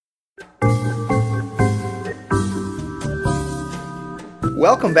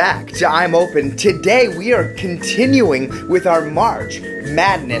Welcome back to I'm Open. Today we are continuing with our March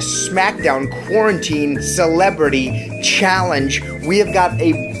Madness SmackDown Quarantine Celebrity Challenge. We have got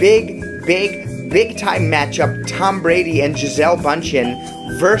a big time matchup. Tom Brady and Gisele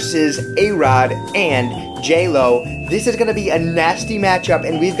Bündchen versus A-Rod and J-Lo. This is going to be a nasty matchup,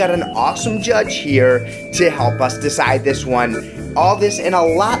 and we've got an awesome judge here to help us decide this one. All this and a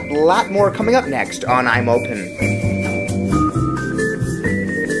lot more coming up next on I'm Open.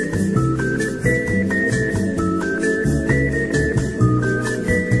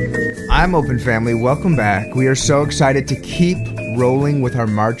 I'm Open, family. Welcome back. We are so excited to keep rolling with our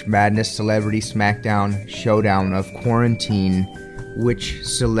March Madness Celebrity SmackDown Showdown of Quarantine. Which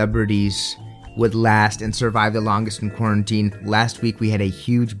celebrities would last and survive the longest in quarantine? Last week we had a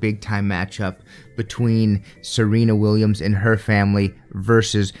huge big-time matchup between Serena Williams and her family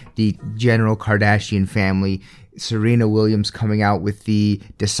versus the General Kardashian family. Serena Williams coming out with the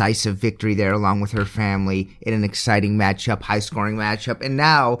decisive victory there along with her family in an exciting matchup, high-scoring matchup. And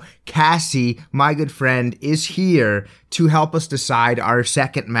now Cassie, my good friend, is here to help us decide our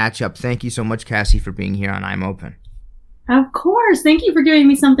second matchup. Thank you so much, Cassie, for being here on I'm Open. Of course. Thank you for giving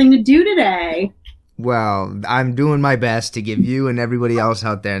me something to do today. Well, I'm doing my best to give you and everybody else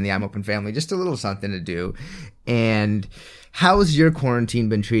out there in the I'm Open family just a little something to do. And how's your quarantine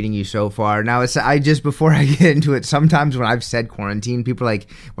been treating you so far? Now, before I get into it, sometimes when I've said quarantine, people are like,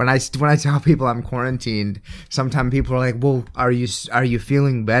 when I tell people I'm quarantined, sometimes people are like, well, are you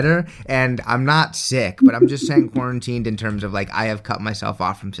feeling better? And I'm not sick, but I'm just saying quarantined in terms of like I have cut myself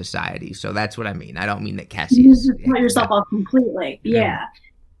off from society. So that's what I mean. I don't mean that Cassie is. You just cut yourself off completely. Yeah.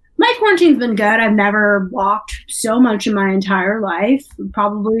 My quarantine's been good. I've never walked so much in my entire life.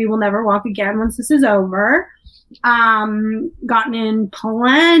 Probably will never walk again once this is over. Gotten in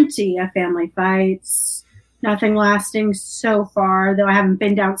plenty of family fights. Nothing lasting so far, though I haven't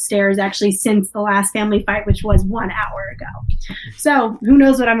been downstairs actually since the last family fight, which was 1 hour ago. So who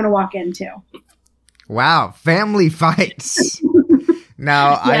knows what I'm going to walk into. Wow, family fights.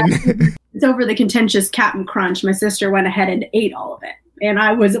 Now, yeah, it's over the contentious Cap'n Crunch. My sister went ahead and ate all of it. And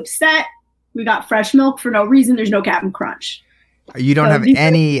I was upset. We got fresh milk for no reason. There's no Cap'n Crunch. You don't have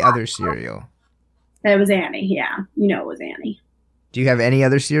any other cereal? It was Annie, yeah. You know it was Annie. Do you have any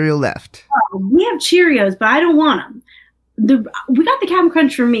other cereal left? We have Cheerios, but I don't want them. We got the Cap'n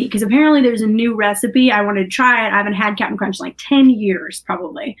Crunch for me because apparently there's a new recipe. I wanted to try it. I haven't had Cap'n Crunch in like 10 years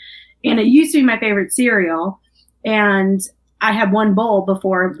probably. And it used to be my favorite cereal. And I had one bowl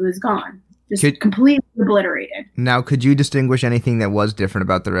before it was gone. Just completely obliterated. Now, could you distinguish anything that was different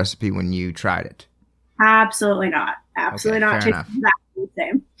about the recipe when you tried it? Absolutely not. Absolutely not. Fair enough. Exactly the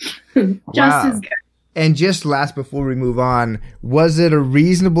same. Just as good. And just last, before we move on, was it a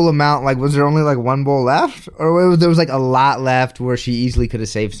reasonable amount? Like, was there only like one bowl left? Or there was like a lot left where she easily could have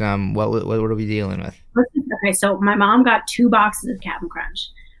saved some? What are we dealing with? Okay, so my mom got 2 boxes of Cap'n Crunch.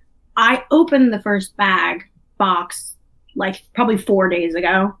 I opened the first box like probably 4 days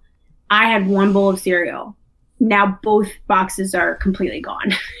ago. I had 1 bowl of cereal. Now both boxes are completely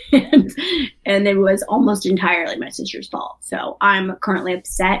gone. and it was almost entirely my sister's fault. So I'm currently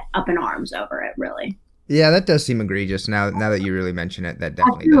upset, up in arms over it, really. Yeah, that does seem egregious. Now that you really mention it, that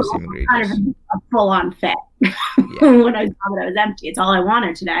definitely does seem egregious. Kind of a full-on fit. When I saw that it was empty. It's all I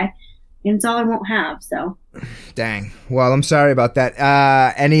wanted today. And it's all I won't have, so. Dang. Well, I'm sorry about that.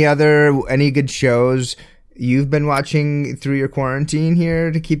 Any good shows you've been watching through your quarantine here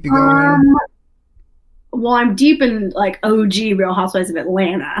to keep you going? Well, I'm deep in like OG Real Housewives of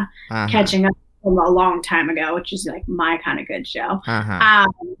Atlanta, catching up from a long time ago, which is like my kind of good show.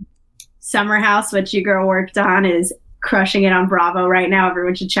 Summer House, which your girl worked on, is crushing it on Bravo right now.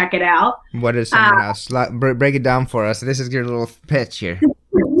 Everyone should check it out. What is Summer House? Break it down for us. This is your little pitch here.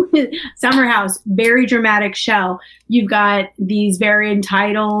 Summer House, very dramatic show. You've got these very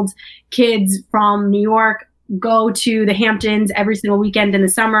entitled kids from New York go to the Hamptons every single weekend in the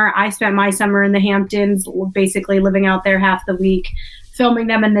summer. I spent my summer in the Hamptons, basically living out there half the week, filming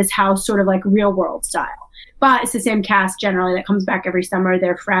them in this house, sort of like real world style. But it's the same cast generally that comes back every summer.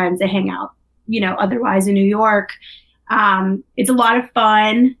 They're friends. They hang out, otherwise in New York. It's a lot of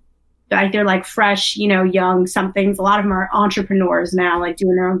fun. Like they're like fresh, young somethings. A lot of them are entrepreneurs now, like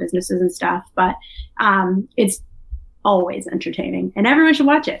doing their own businesses and stuff. But it's always entertaining, and everyone should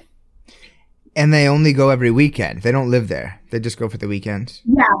watch it. And they only go every weekend. They don't live there. They just go for the weekends.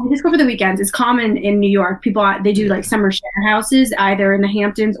 Yeah, they just go for the weekends. It's common in New York. They do like summer share houses, either in the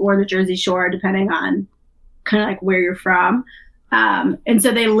Hamptons or the Jersey Shore, depending on kind of like where you're from. And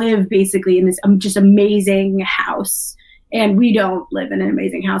so they live basically in this just amazing house. And we don't live in an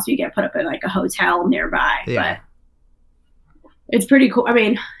amazing house. We get put up in like a hotel nearby. Yeah. But it's pretty cool. I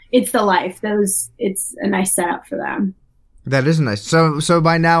mean, it's the life. It's a nice setup for them. That is nice. So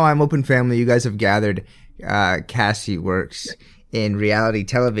by now I'm Open Family. You guys have gathered. Cassie works in reality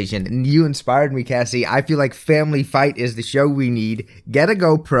television, and you inspired me, Cassie. I feel like Family Fight is the show we need. Get a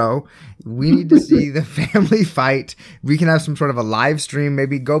GoPro. We need to see the Family Fight. We can have some sort of a live stream.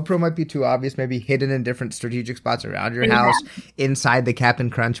 Maybe GoPro might be too obvious. Maybe hidden in different strategic spots around your house, inside the Captain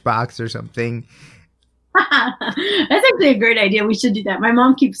Crunch box or something. That's actually a great idea. We should do that. My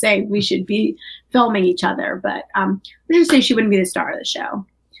mom keeps saying we should be filming each other, but we're just saying she wouldn't be the star of the show.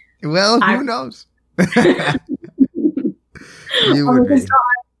 Well, who knows? You would be.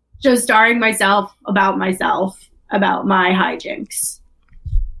 Just starring myself, about my hijinks.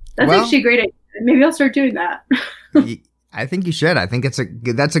 That's actually a great idea. Maybe I'll start doing that. I think you should. I think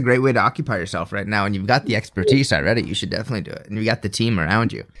that's a great way to occupy yourself right now. And you've got the expertise already. You should definitely do it. And you got the team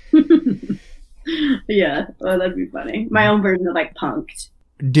around you. Yeah. Oh, that'd be funny. My own version of like Punk'd.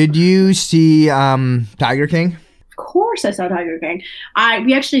 Did you see Tiger King? Of course I saw Tiger King.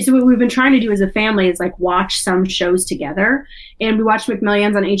 So what we've been trying to do as a family is like watch some shows together. And we watched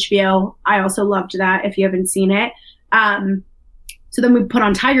McMillions on HBO. I also loved that if you haven't seen it. So then we put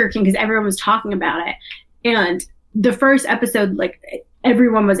on Tiger King because everyone was talking about it. And the first episode, like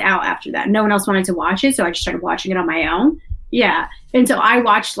everyone was out after that. No one else wanted to watch it. So I just started watching it on my own. Yeah. And so I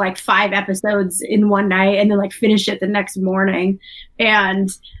watched like 5 episodes in one night and then like finished it the next morning. And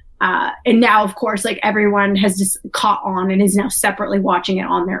now, of course, like everyone has just caught on and is now separately watching it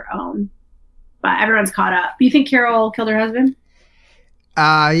on their own. But everyone's caught up. Do you think Carol killed her husband?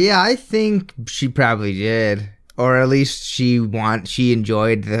 Yeah, I think she probably did. Or at least she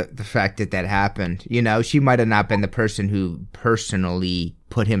enjoyed the fact that happened. You know, she might have not been the person who personally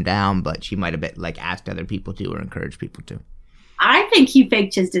put him down, but she might have been, like, asked other people to or encouraged people to. I think he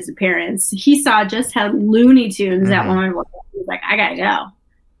faked his disappearance. He saw just how Looney Tunes that woman was. He was like, I gotta go.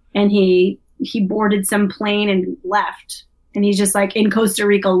 And he boarded some plane and left. And he's just like in Costa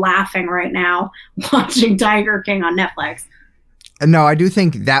Rica laughing right now, watching Tiger King on Netflix. No, I do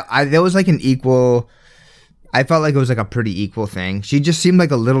think that there was like an equal. I felt like it was like a pretty equal thing. She just seemed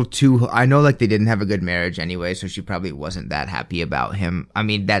like a little too. I know like they didn't have a good marriage anyway, so she probably wasn't that happy about him. I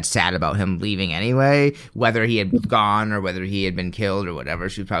mean, that sad about him leaving anyway, whether he had gone or whether he had been killed or whatever.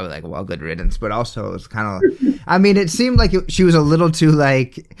 She was probably like, well, good riddance. But also, it was kind of. I mean, it seemed like she was a little too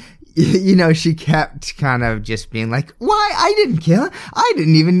like. You know, she kept kind of just being like, why? I didn't kill her. I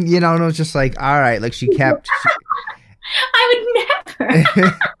didn't even, and it was just like, all right. Like, she kept. I would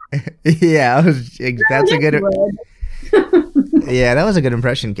never. Yeah, that's a good. Yeah, that was a good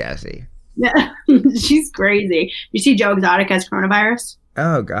impression, Cassie. Yeah, she's crazy. You see Joe Exotic has coronavirus?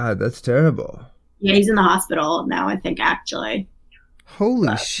 Oh, God, that's terrible. Yeah, he's in the hospital now, I think, actually.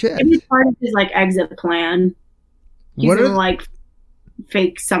 Holy shit. It's part of his, like, exit plan. He's going to, like,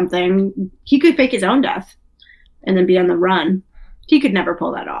 fake something. He could fake his own death and then be on the run. He could never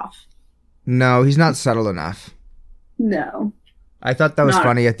pull that off. No, he's not subtle enough. No. I thought that was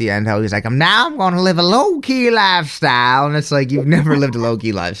funny at the end, how he's like, I'm going to live a low-key lifestyle. And it's like, you've never lived a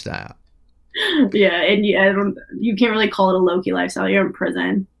low-key lifestyle. Yeah, and you can't really call it a low-key lifestyle. You're in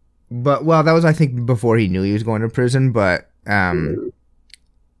prison. But, well, that was, I think, before he knew he was going to prison. But isn't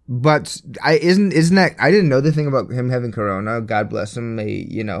that, I didn't know the thing about him having corona. God bless him. I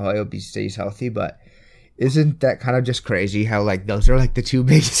hope he stays healthy. But isn't that kind of just crazy how, like, those are, like, the two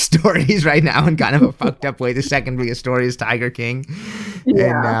biggest stories right now in kind of a fucked up way? The second biggest story is Tiger King.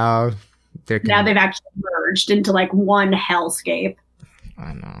 Yeah. And now they've actually merged into, like, one hellscape.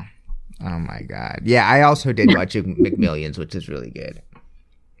 I know. Oh, my God. Yeah, I also did watch McMillions, which is really good.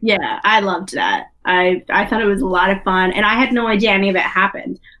 Yeah, I loved that. I thought it was a lot of fun, and I had no idea any of it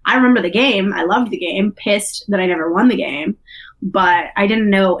happened. I remember the game. I loved the game. Pissed that I never won the game. But I didn't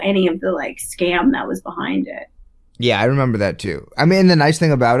know any of the, like, scam that was behind it. Yeah, I remember that too. I mean, the nice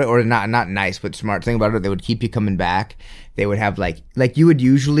thing about it, or not nice, but smart thing about it, they would keep you coming back. They would have, like you would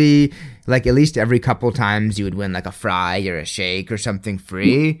usually, like, at least every couple times you would win, like, a fry or a shake or something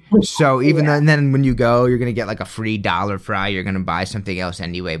free. So even though, and then when you go, you're going to get, like, a free $1 fry. You're going to buy something else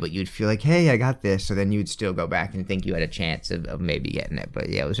anyway, but you'd feel like, hey, I got this. So then you'd still go back and think you had a chance of maybe getting it. But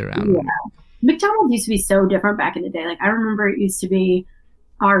yeah, it was around. Yeah. McDonald's used to be so different back in the day. Like, I remember it used to be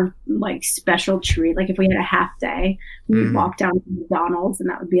our, like, special treat. Like, if we had a half day, we'd walk down to McDonald's, and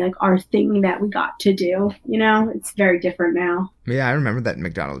that would be, like, our thing that we got to do. It's very different now. Yeah, I remember that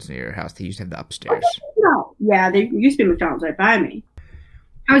McDonald's near your house. They used to have the upstairs. No. Yeah, there used to be McDonald's right by me.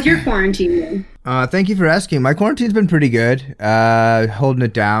 How's your quarantine been? Thank you for asking. My quarantine's been pretty good. Holding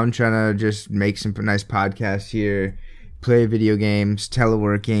it down, trying to just make some nice podcasts here. play video games,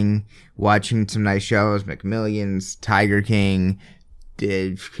 teleworking, watching some nice shows, McMillions, Tiger King.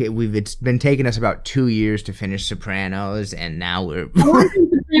 It's been taking us about 2 years to finish Sopranos, and now we're I want to see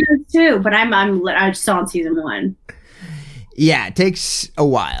Sopranos too, but I'm still on season 1. Yeah, it takes a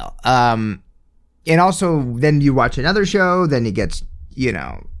while. And also then you watch another show, then it gets thrown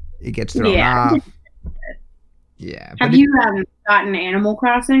off. Yeah. Have you gotten Animal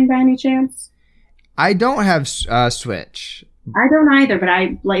Crossing by any chance? I don't have Switch. I don't either, but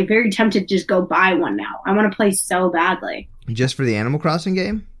I very tempted to just go buy one now. I want to play so badly. Just for the Animal Crossing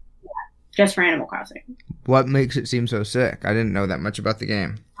game? Yeah, just for Animal Crossing. What makes it seem so sick? I didn't know that much about the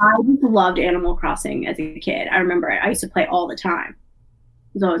game. I just loved Animal Crossing as a kid. I remember it. I used to play all the time. I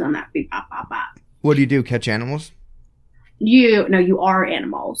was always on that beep bop bop bop. What do? Catch animals? You are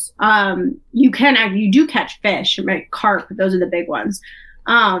animals. You do catch fish, right? Carp. Those are the big ones.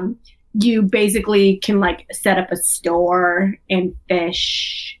 You basically can set up a store and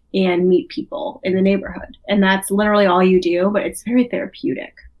fish and meet people in the neighborhood. And that's literally all you do, but it's very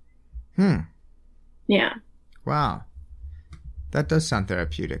therapeutic. Yeah. Wow. That does sound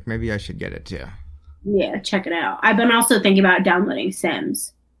therapeutic. Maybe I should get it too. Yeah, check it out. I've been also thinking about downloading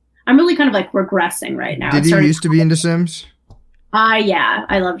Sims. I'm really kind of regressing right now. Did you used to be into Sims? Yeah,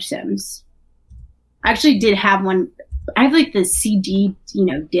 I loved Sims. I actually did have one. I have the CD,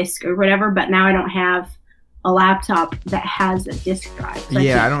 disc or whatever, but now I don't have a laptop that has a disc drive. So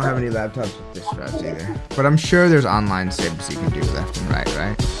I don't have any laptops with disc drives either. But I'm sure there's online Sims you can do left and right?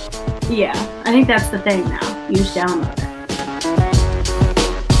 Yeah, I think that's the thing now. You just download it.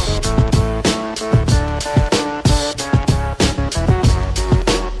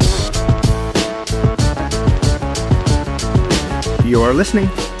 You're listening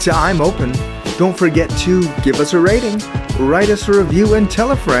to I'm Open. Don't forget to give us a rating, write us a review, and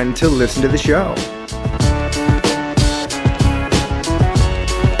tell a friend to listen to the show.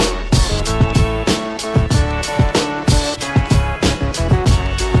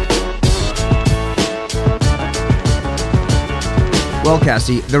 Well,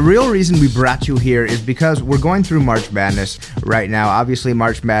 Cassie, the real reason we brought you here is because we're going through March Madness right now. Obviously,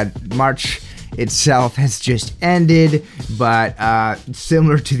 March itself has just ended, but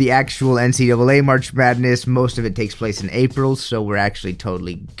similar to the actual NCAA March Madness, most of it takes place in April, so we're actually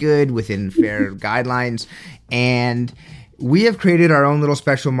totally good within fair guidelines. And we have created our own little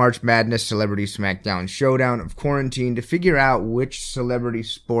special March Madness Celebrity Smackdown Showdown of Quarantine to figure out which celebrity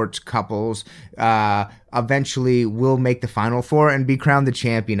sports couples eventually will make the Final Four and be crowned the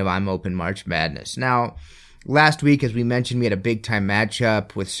champion of I'm Open March Madness. Now, last week, as we mentioned, we had a big-time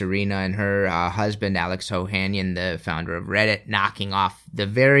matchup with Serena and her husband, Alex Ohanian, the founder of Reddit, knocking off the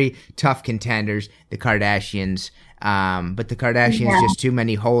very tough contenders, the Kardashians. But the Kardashians, just too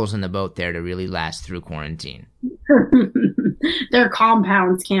many holes in the boat there to really last through quarantine. Their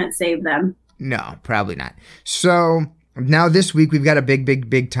compounds can't save them. No, probably not. So now this week, we've got a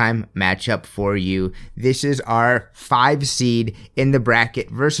big time matchup for you. This is our 5 seed in the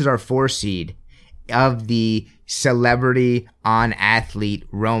bracket versus our 4 seed of the celebrity on athlete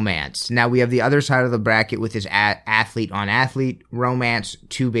romance. Now we have the other side of the bracket with this athlete on athlete romance,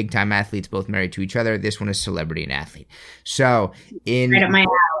 2 big time athletes both married to each other. This one is celebrity and athlete. So right up my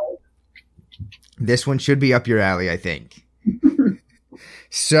alley. This one should be up your alley, I think.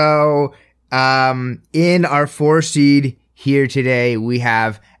 So in our 4 seed here today, we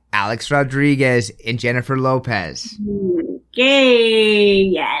have Alex Rodriguez and Jennifer Lopez. Yay,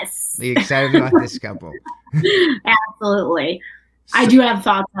 yes. Are you excited about this couple? Absolutely. I do have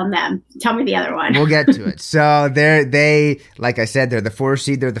thoughts on them. Tell me the other one. We'll get to it. So they like I said, they're the 4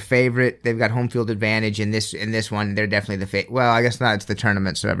 seed. They're the favorite. They've got home field advantage in this one. They're definitely the favorite. Well, I guess not. It's the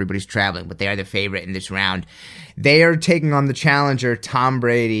tournament, so everybody's traveling, but they are the favorite in this round. They are taking on the challenger, Tom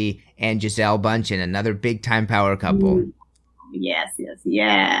Brady and Gisele Bündchen, another big time power couple. Yes.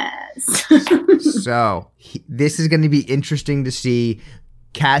 So this is going to be interesting to see.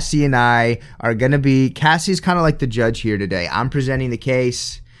 Cassie and I are going to be... Cassie's kind of like the judge here today. I'm presenting the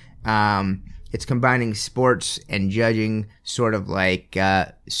case. It's combining sports and judging, sort of like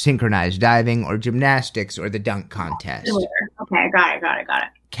synchronized diving or gymnastics or the dunk contest. Okay, I got it.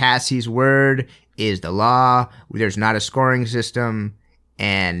 Cassie's word is the law. There's not a scoring system.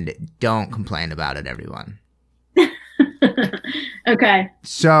 And don't complain about it, everyone. Okay.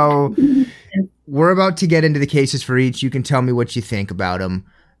 So... we're about to get into the cases for each. You can tell me what you think about them.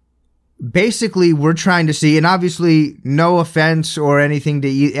 Basically, we're trying to see, and obviously, no offense or anything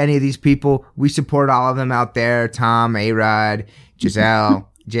to any of these people. We support all of them out there. Tom, A-Rod, Gisele,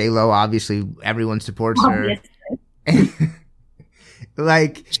 J-Lo, obviously, everyone supports her.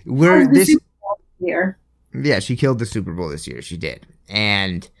 Like, we're this... Here. Yeah, she killed the Super Bowl this year. She did.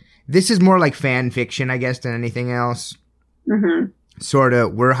 And this is more like fan fiction, I guess, than anything else. Mm-hmm. Sort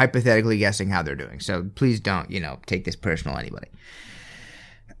of. We're hypothetically guessing how they're doing. So please don't, take this personal, anybody.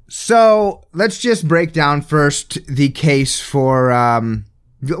 So let's just break down first the case for,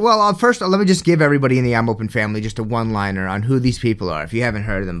 first, let me just give everybody in the I'm Open family just a one-liner on who these people are, if you haven't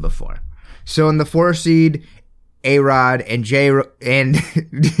heard of them before. So in the 4 seed, A-Rod and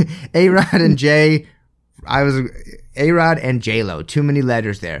A-Rod and J-Lo. Too many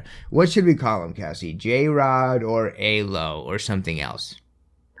letters there. What should we call them, Cassie? J-Rod or A-Lo or something else?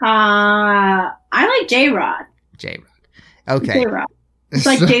 I like J-Rod. J-Rod. Okay. J-Rod. It's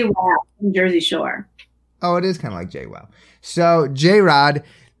like J-Wow from Jersey Shore. Oh, it is kind of like J-Wow. So J-Rod,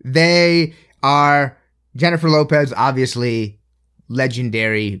 they are Jennifer Lopez, obviously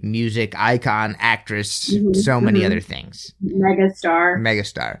legendary music icon, actress, so many other things.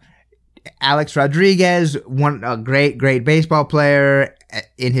 Megastar. Alex Rodriguez, a great baseball player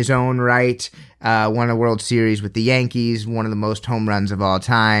in his own right, won a World Series with the Yankees, one of the most home runs of all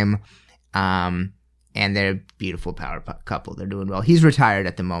time. And they're a beautiful power couple. They're doing well. He's retired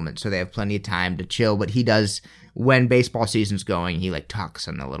at the moment, so they have plenty of time to chill. But he does, when baseball season's going, he talks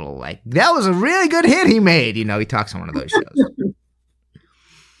on a little that was a really good hit he made. He talks on one of those shows.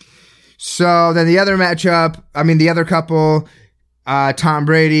 So then the other couple, Tom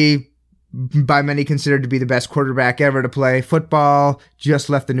Brady, by many considered to be the best quarterback ever to play football, just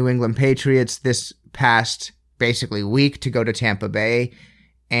left the New England Patriots this past basically week to go to Tampa Bay,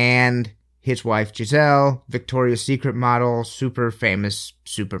 and his wife, Giselle, Victoria's Secret model, super famous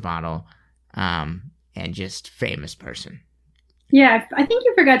supermodel, and just famous person. Yeah, I think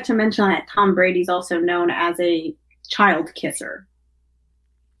you forgot to mention that Tom Brady's also known as a child kisser.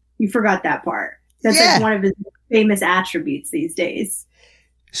 You forgot that part. That's one of his famous attributes these days.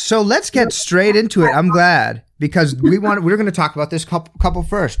 So let's get straight into it. I'm glad, because we're going to talk about this couple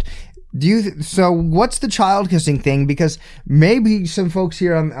first. So what's the child kissing thing? Because maybe some folks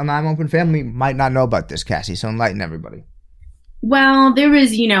here on I'm Open Family might not know about this, Cassie. So enlighten everybody. Well, there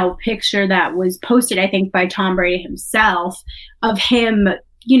was, a picture that was posted, I think, by Tom Brady himself of him,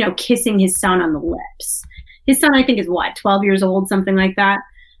 kissing his son on the lips. His son, I think, is 12 years old, something like that.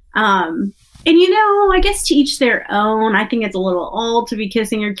 And, I guess to each their own. I think it's a little old to be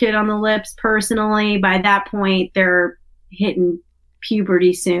kissing your kid on the lips, personally. By that point, they're hitting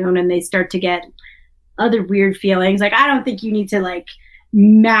puberty soon and they start to get other weird feelings. I don't think you need to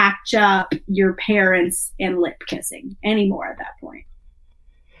match up your parents and lip kissing anymore at that point.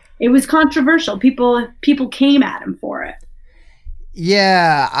 It was controversial. People came at him for it.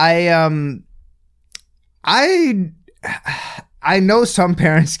 Yeah, I know some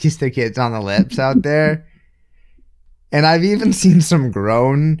parents kiss their kids on the lips out there, and I've even seen some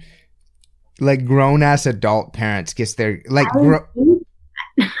grown-ass adult parents kiss their,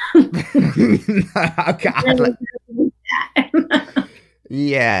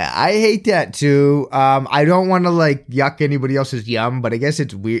 yeah, I hate that too. I don't want to yuck anybody else's yum, but I guess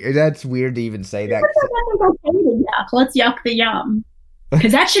it's weird. That's weird to even say that. Let's yuck the yum,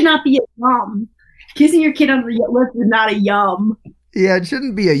 because that should not be a yum. Kissing your kid on the lips is not a yum. Yeah, it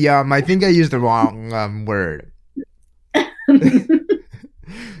shouldn't be a yum. I think I used the wrong word.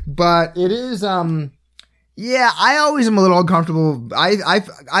 But it is, yeah, I always am a little uncomfortable.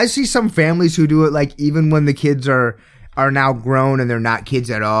 I see some families who do it even when the kids are now grown and they're not kids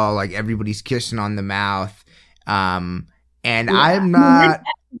at all. Everybody's kissing on the mouth. And yeah. I'm not.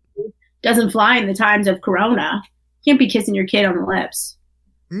 Doesn't fly in the times of Corona. You can't be kissing your kid on the lips.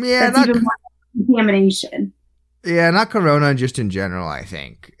 Yeah, that's even more contamination. Yeah, not Corona, just in general, I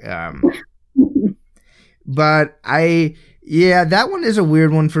think. But that one is a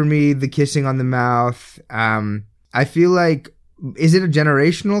weird one for me, the kissing on the mouth. I feel is it a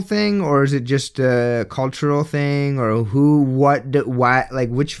generational thing, or is it just a cultural thing, or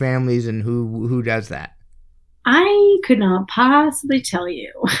which families and who does that? I could not possibly tell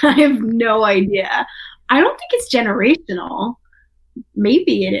you. I have no idea. I don't think it's generational.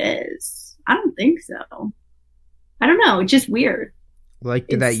 Maybe it is. I don't think so. I don't know. It's just weird.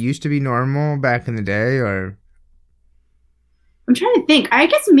 Did that used to be normal back in the day, or? I'm trying to think. I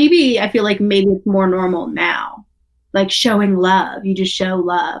guess I feel maybe it's more normal now. Showing love. You just show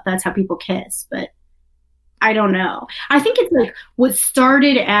love. That's how people kiss. But I don't know. I think it's what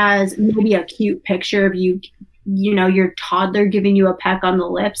started as maybe a cute picture of your toddler giving you a peck on the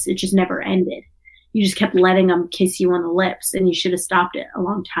lips. It just never ended. You just kept letting them kiss you on the lips, and you should have stopped it a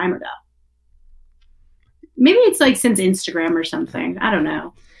long time ago. Maybe it's since Instagram or something. I don't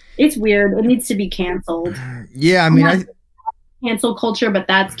know. It's weird. It needs to be canceled. Yeah, cancel culture, but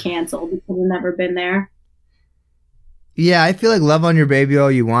that's canceled because we've never been there. Yeah, I feel like love on your baby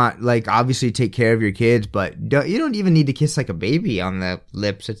all you want. Like, obviously take care of your kids, but you don't even need to kiss like a baby on the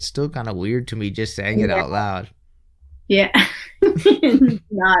lips. It's still kind of weird to me just saying it out loud. Yeah. It's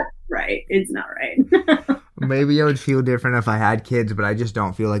not right. It's not right. Maybe I would feel different if I had kids, but I just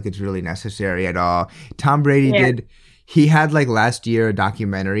don't feel like it's really necessary at all. Tom Brady he had like last year a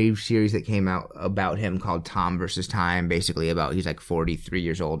documentary series that came out about him called Tom versus Time, basically about he's like 43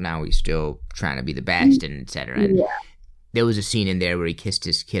 years old now. He's still trying to be the best and etc. Yeah. There was a scene in there where he kissed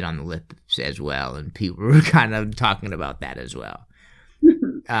his kid on the lips as well, and people were kind of talking about that as well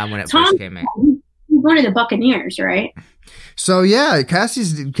when it first came in. He's one of the Buccaneers, right? So yeah,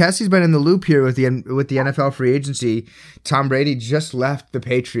 Cassie's been in the loop here with the NFL free agency. Tom Brady just left the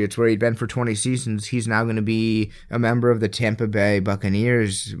Patriots, where he'd been for 20 seasons. He's now going to be a member of the Tampa Bay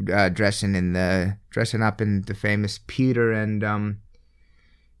Buccaneers, dressing up in the famous pewter and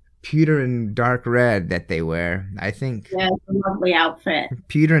dark red that they wear. I think. Yeah, it's a lovely outfit.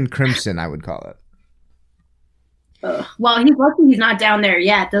 Pewter and crimson, I would call it. Well, he's lucky he's not down there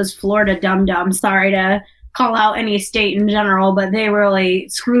yet. Those Florida dum-dums, sorry to call out any state in general, but they really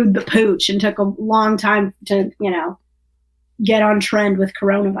screwed the pooch and took a long time to, get on trend with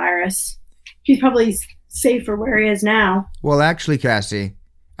coronavirus. He's probably safer where he is now. Well, actually, Cassie,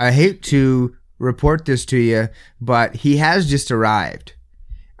 I hate to report this to you, but he has just arrived.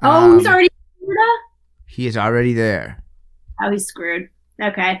 Oh, he's already in Florida? He is already there. Oh, he's screwed.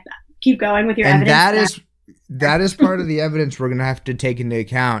 Okay. Keep going with your evidence. That is part of the evidence we're going to have to take into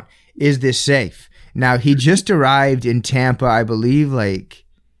account. Is this safe? Now, he just arrived in Tampa, I believe, like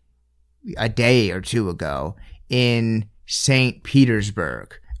a day or two ago in St.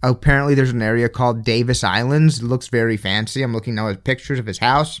 Petersburg. Apparently, there's an area called Davis Islands. It looks very fancy. I'm looking now at pictures of his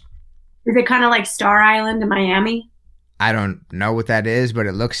house. Is it kind of like Star Island in Miami? I don't know what that is, but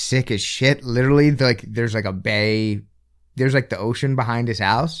it looks sick as shit. Literally, like there's like a bay. There's like the ocean behind his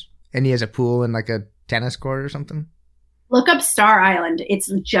house, and he has a pool and like a tennis court or something. Look up Star Island. It's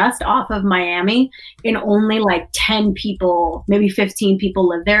just off of Miami, and only like 10 people, maybe 15 people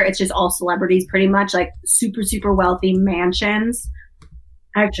live there. It's just all celebrities pretty much, like super, super wealthy mansions.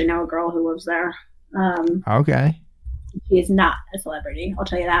 I actually know a girl who lives there. Okay. She is not a celebrity. I'll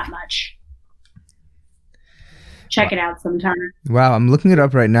tell you that much. Check it out sometime. Wow, I'm looking it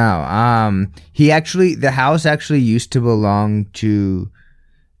up right now. The house actually used to belong to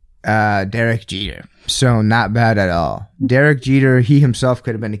Derek Jeter. So not bad at all. Derek Jeter, he himself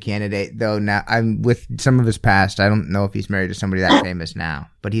could have been a candidate, though. Now, I'm with some of his past. I don't know if he's married to somebody that famous now,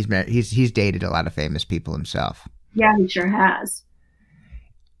 but he's dated a lot of famous people himself. Yeah, he sure has.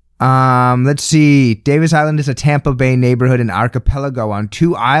 Let's see. Davis Island is a Tampa Bay neighborhood and archipelago on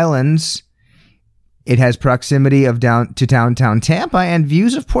 2 islands. It has proximity to downtown Tampa and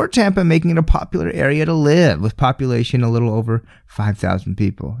views of Port Tampa, making it a popular area to live, with population a little over 5,000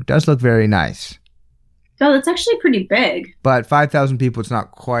 people. It does look very nice. Oh, that's actually pretty big. But 5,000 people, it's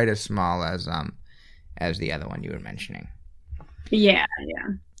not quite as small as the other one you were mentioning. Yeah.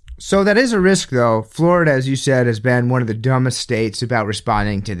 So that is a risk, though. Florida, as you said, has been one of the dumbest states about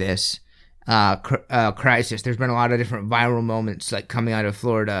responding to this crisis. There's been a lot of different viral moments like coming out of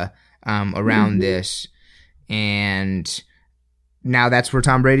Florida around this, and now that's where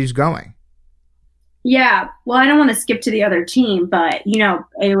Tom Brady's going. Yeah, well, I don't want to skip to the other team, but,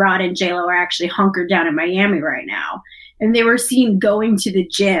 A-Rod and J-Lo are actually hunkered down in Miami right now. And they were seen going to the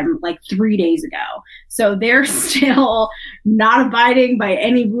gym like 3 days ago. So they're still not abiding by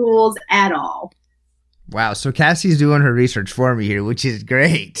any rules at all. Wow, so Cassie's doing her research for me here, which is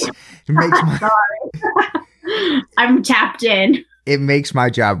great. It makes I'm tapped in. It makes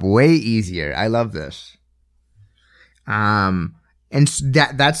my job way easier. I love this. And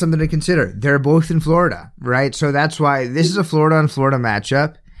that's something to consider. They're both in Florida, right? So that's why this is a Florida on Florida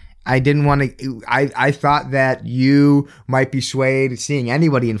matchup. I didn't want to. I thought that you might be swayed seeing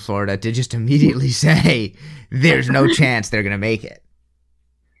anybody in Florida to just immediately say there's no chance they're going to make it.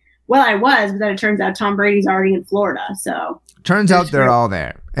 Well, I was, but then it turns out Tom Brady's already in Florida. So turns out they're all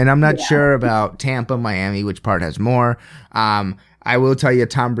there, and I'm not sure about Tampa, Miami, which part has more. I will tell you,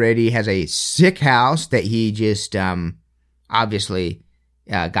 Tom Brady has a sick house that he just obviously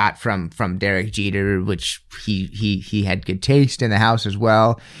got from Derek Jeter, which he had good taste in the house as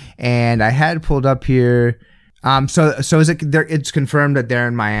well. And I had pulled up here. So is it there? It's confirmed that they're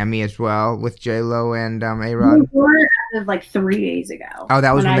in Miami as well with J-Lo and A-Rod. Like 3 days ago. Oh,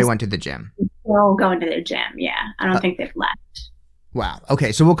 that was when they went to the gym. Still going to the gym. Yeah, I don't think they've left. Wow.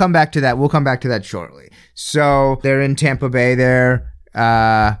 Okay, so we'll come back to that. We'll come back to that shortly. So they're in Tampa Bay there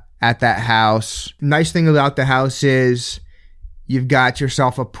at that house. Nice thing about the house is you've got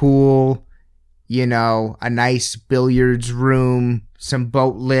yourself a pool. a nice billiards room, some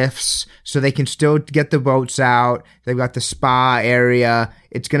boat lifts, so they can still get the boats out. They've got the spa area.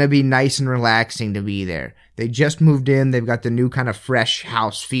 It's going to be nice and relaxing to be there. They just moved in. They've got the new kind of fresh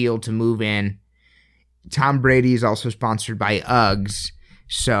house feel to move in. Tom Brady is also sponsored by Uggs.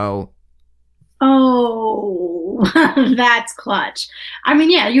 So. Oh, that's clutch. I mean,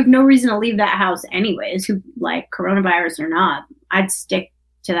 yeah, you have no reason to leave that house anyways, like coronavirus or not. I'd stick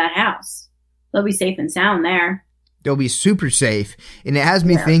to that house. They'll be safe and sound there. They'll be super safe. And it has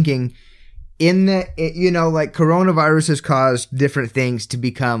me thinking, like coronavirus has caused different things to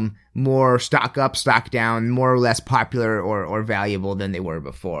become more stock up, stock down, more or less popular or valuable than they were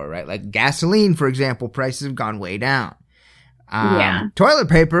before, right? Like gasoline, for example, prices have gone way down. Toilet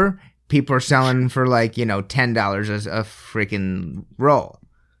paper, people are selling for like, $10 as a freaking roll.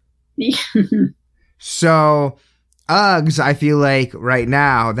 So Uggs, I feel like right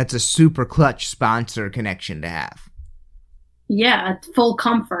now, that's a super clutch sponsor connection to have. Yeah, full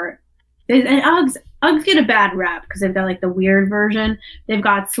comfort. And Uggs get a bad rap because they've got like the weird version. They've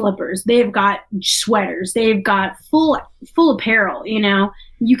got slippers. They've got sweaters. They've got full apparel,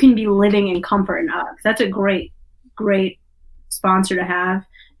 You can be living in comfort in Uggs. That's a great, great sponsor to have.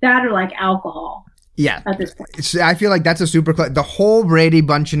 That or like alcohol. Yeah. At this point. I feel like that's a super the whole Brady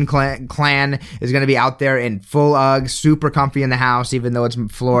Bunchen clan is going to be out there in full Uggs, super comfy in the house, even though it's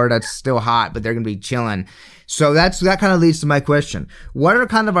Florida, it's still hot, but they're going to be chilling. So that kind of leads to my question. What are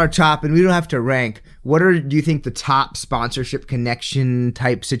kind of our top, and we don't have to rank, do you think the top sponsorship connection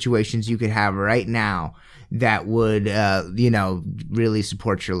type situations you could have right now that would, really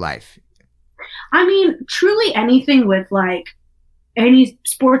support your life? I mean, truly anything with like any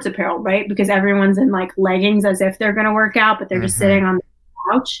sports apparel, right? Because everyone's in like leggings as if they're going to work out, but they're just sitting on the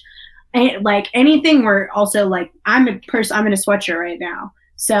couch. And like anything where also like I'm in a sweatshirt right now.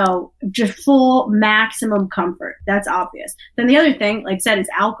 So just full maximum comfort. That's obvious. Then the other thing, like I said, is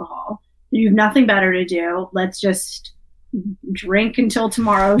alcohol. You have nothing better to do. Let's just drink until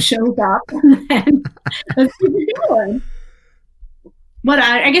tomorrow shows up and then let's keep it going. But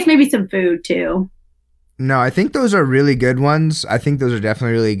I guess maybe some food too. No, I think those are really good ones. I think those are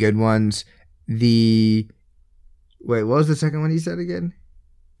definitely really good ones. Wait, what was the second one you said again?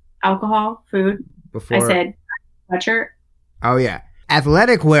 Alcohol, food. Before I said sweatshirt. Oh, yeah.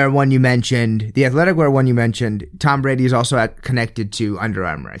 Athletic wear one you mentioned, Tom Brady is also connected to Under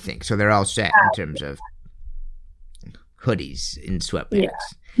Armour, I think. So they're all set in terms of hoodies and sweatpants.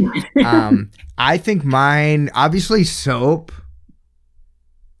 Yeah. I think mine, obviously soap.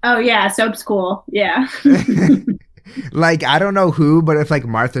 Oh, yeah, soap's cool. Yeah. Like, I don't know who, but if like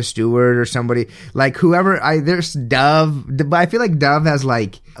Martha Stewart or somebody, like whoever, there's Dove, but I feel like Dove has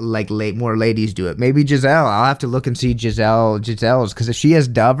like more ladies do it. Maybe Giselle. I'll have to look and see Giselle's, because if she has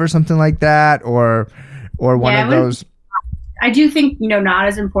Dove or something like that, or one of those. I do think, not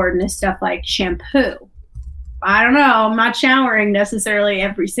as important as stuff like shampoo. I don't know. I'm not showering necessarily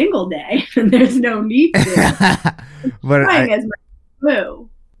every single day. There's no need to. But as much shampoo.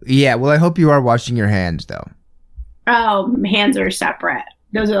 Yeah, well, I hope you are washing your hands, though. Oh, hands are separate.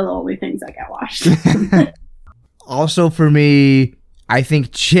 Those are the only things that get washed. Also, for me, I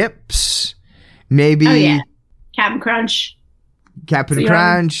think chips, maybe. Oh, yeah. Captain Crunch.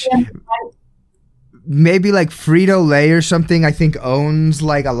 Maybe like Frito-Lay or something, I think owns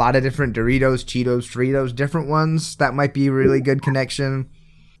like a lot of different Doritos, Cheetos, Fritos, different ones. That might be a really good connection.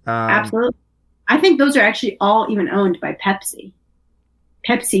 Absolutely. I think those are actually all even owned by Pepsi.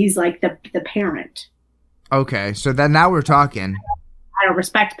 Pepsi's like the parent. Okay, so then now we're talking. I don't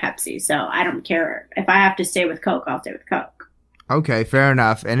respect Pepsi, so I don't care. If I have to stay with Coke, I'll stay with Coke. Okay, fair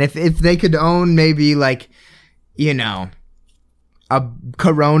enough. And if they could own maybe like, a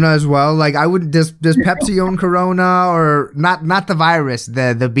Corona as well, like I would. Does Pepsi own Corona or not the virus,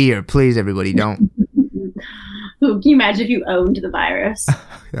 the beer? Please, everybody, don't. Can you imagine if you owned the virus?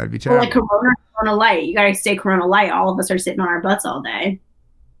 That'd be terrible. Or like Corona Light. You gotta stay Corona Light. All of us are sitting on our butts all day.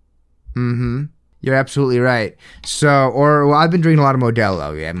 Mm-hmm. You're absolutely right. So, I've been drinking a lot of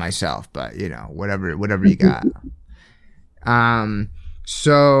Modelo, myself, but whatever you got.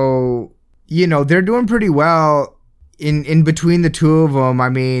 So, they're doing pretty well in between the two of them. I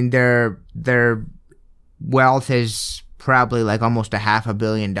mean, their wealth is probably like almost $500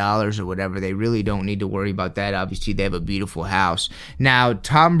 million or whatever. They really don't need to worry about that. Obviously, they have a beautiful house. Now,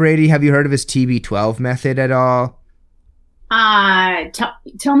 Tom Brady, have you heard of his TB12 method at all?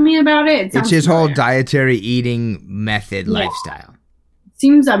 Tell me about it. It's his whole dietary eating method lifestyle.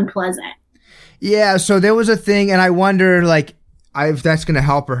 Seems unpleasant. Yeah, so there was a thing, and I wonder, like, if that's going to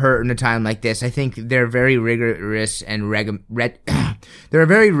help or hurt in a time like this. I think they're very rigorous and they're a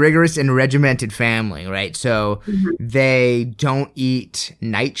very rigorous and regimented family, right? So they don't eat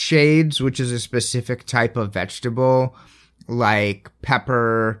nightshades, which is a specific type of vegetable, like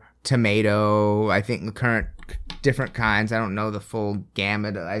pepper, tomato, I think the current different kinds. I don't know the full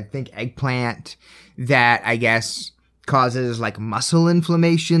gamut. I think eggplant that I guess causes like muscle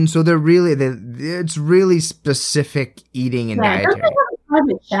inflammation. So it's really specific eating and dietary. Don't they have a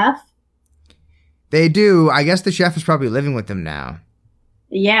private chef? They do. I guess the chef is probably living with them now.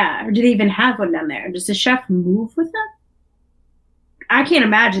 Yeah, or do they even have one down there? Does the chef move with them? I can't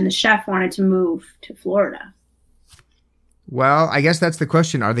imagine the chef wanted to move to Florida. Well, I guess that's the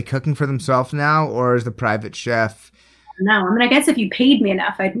question. Are they cooking for themselves now, or is the private chef? No, I mean, I guess if you paid me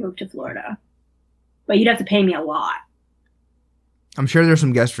enough, I'd move to Florida. But you'd have to pay me a lot. I'm sure there's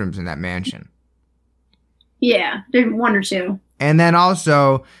some guest rooms in that mansion. Yeah, there's one or two. And then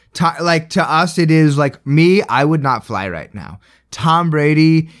also, to us, it is like me, I would not fly right now. Tom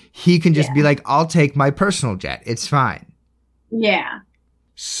Brady, he can just be like, I'll take my personal jet. It's fine. Yeah.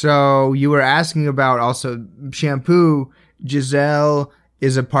 So you were asking about also shampoo. Giselle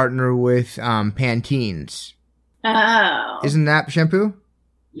is a partner with Pantene's. Oh. Isn't that shampoo?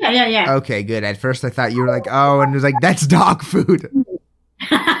 Yeah. Okay, good. At first I thought you were like, oh, and it was like, that's dog food.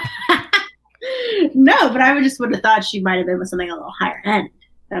 No, but I would have thought she might have been with something a little higher end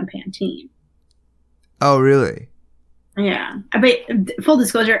than Pantene. Oh, really? Yeah. But full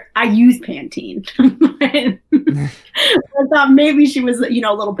disclosure, I use Pantene. I thought maybe she was, a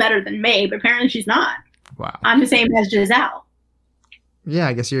little better than May, but apparently she's not. Wow. I'm the same as Giselle. Yeah,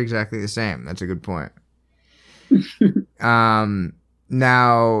 I guess you're exactly the same. That's a good point.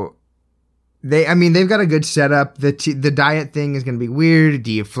 Now, they've got a good setup. The diet thing is going to be weird.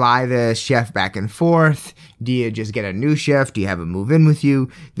 Do you fly the chef back and forth? Do you just get a new chef? Do you have him move in with you?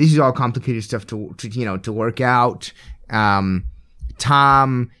 This is all complicated stuff to work out.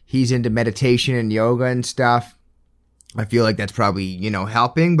 Tom, he's into meditation and yoga and stuff. I feel like that's probably,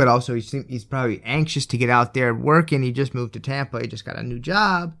 helping, but also he's probably anxious to get out there working. He just moved to Tampa. He just got a new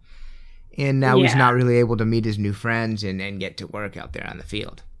job. And now he's not really able to meet his new friends and get to work out there on the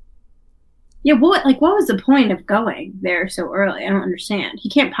field. Yeah, what was the point of going there so early? I don't understand. He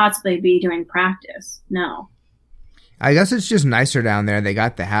can't possibly be doing practice. No. I guess it's just nicer down there. They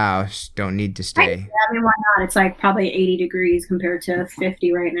got the house. Don't need to stay. Right. I mean, why not? It's like probably 80 degrees compared to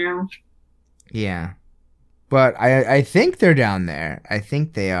 50 right now. Yeah. But I think they're down there. I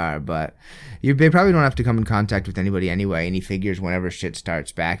think they are, but they probably don't have to come in contact with anybody anyway. And he figures whenever shit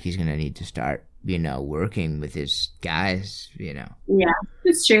starts back, he's going to need to start, working with his guys, Yeah,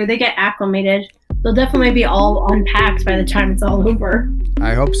 it's true. They get acclimated. They'll definitely be all unpacked by the time it's all over.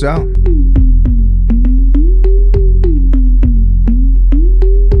 I hope so.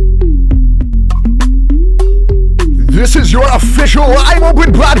 This is your official Live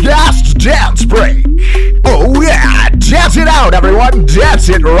Open Podcast dance break. Oh yeah, dance it out, everyone. Dance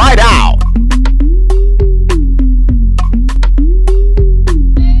it right out.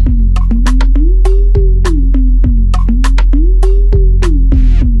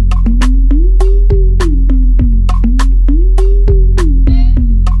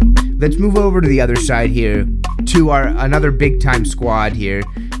 Let's move over to the other side here to another big time squad here.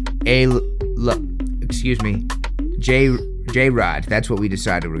 J-Rod. That's what we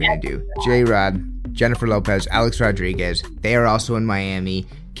decided we're going to do. J-Rod, Jennifer Lopez, Alex Rodriguez. They are also in Miami.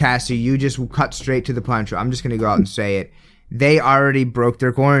 Cassie, you just cut straight to the punch. I'm just going to go out and say it. They already broke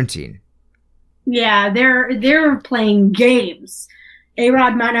their quarantine. Yeah, they're playing games.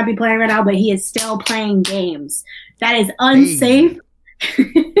 A-Rod might not be playing right now, but he is still playing games. That is unsafe.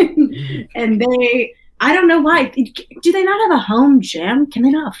 Hey. And I don't know why. Do they not have a home gym? Can they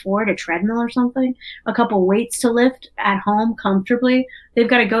not afford a treadmill or something? A couple weights to lift at home comfortably? They've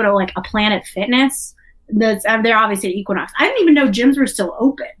got to go to like a Planet Fitness. They're obviously at Equinox. I didn't even know gyms were still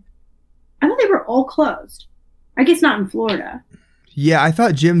open. I thought they were all closed. I guess not in Florida. Yeah, I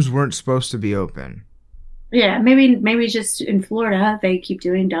thought gyms weren't supposed to be open. Yeah, maybe just in Florida they keep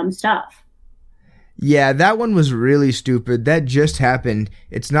doing dumb stuff. Yeah, that one was really stupid. That just happened.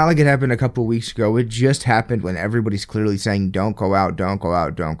 It's not like it happened a couple weeks ago. It just happened when everybody's clearly saying, don't go out, don't go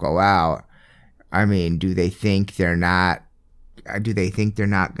out, don't go out. I mean, do they think they're not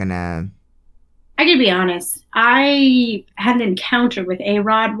gonna... I can be honest. I had an encounter with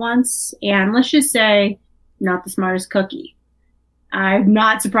A-Rod once, and let's just say, not the smartest cookie. I'm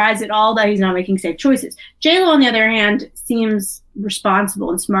not surprised at all that he's not making safe choices. J-Lo, on the other hand, seems responsible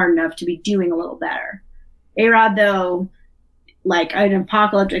and smart enough to be doing a little better. A-Rod, though, like an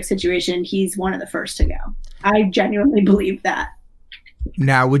apocalyptic situation, he's one of the first to go. I genuinely believe that.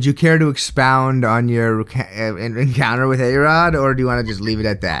 Now, would you care to expound on your encounter with A-Rod, or do you want to just leave it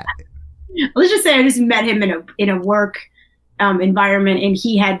at that? Let's just say I just met him in a work environment, and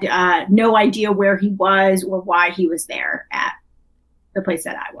he had no idea where he was or why he was there at the place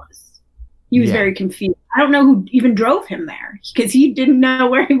that I was. He was very confused. I don't know who even drove him there because he didn't know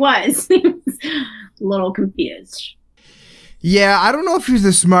where he was. He was a little confused. Yeah, I don't know if he's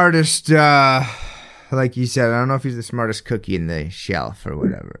the smartest, like you said, I don't know if he's the smartest cookie in the shelf or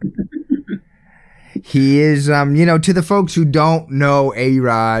whatever. He is, to the folks who don't know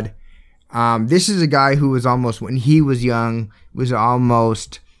A-Rod, this is a guy who was almost, when he was young, was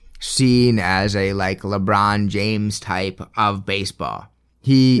almost seen as a like LeBron James type of baseball.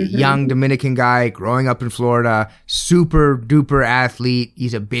 Young Dominican guy growing up in Florida, super duper athlete.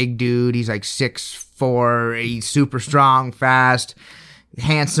 He's a big dude. He's like 6'4". He's super strong, fast,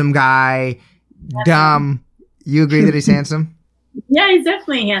 handsome guy, dumb. You agree that he's handsome? Yeah, he's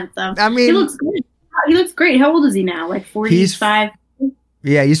definitely handsome. I mean, he looks good. He looks great. How old is he now? Like 45?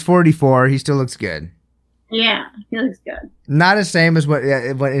 Yeah, he's 44. He still looks good. Yeah, he looks good. Not the same as what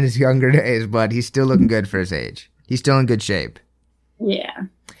in his younger days, but he's still looking good for his age. He's still in good shape. Yeah.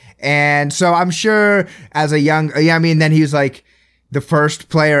 And so I'm sure as a then he was like the first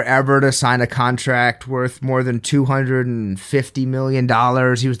player ever to sign a contract worth more than $250 million.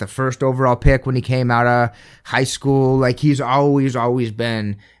 He was the first overall pick when he came out of high school. Like he's always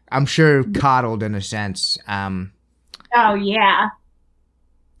been, I'm sure, coddled in a sense. Oh, yeah.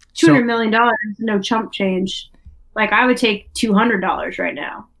 $200 million, no chump change. Like I would take $200 right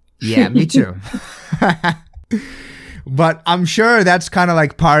now. Yeah, me too. But I'm sure that's kind of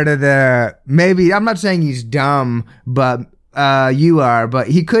like part of maybe, I'm not saying he's dumb, but you are, but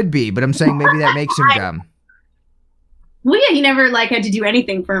he could be, but I'm saying maybe that makes him dumb. Well, yeah, he never had to do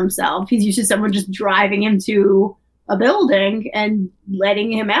anything for himself. He's used to someone just driving him to a building and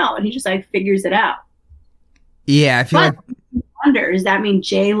letting him out, and he just figures it out. Yeah, I feel like. I wonder, does that mean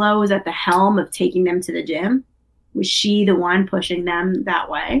J-Lo was at the helm of taking them to the gym? Was she the one pushing them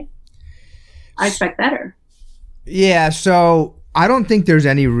that way? I expect better. Yeah, so I don't think there's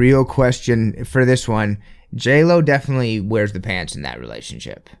any real question for this one. J-Lo definitely wears the pants in that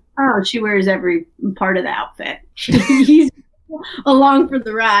relationship. Oh, she wears every part of the outfit. He's along for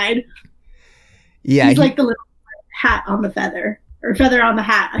the ride. Yeah, he's like the little hat on the feather, or feather on the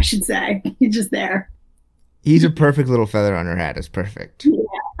hat, I should say. He's just there. He's a perfect little feather on her hat. It's perfect.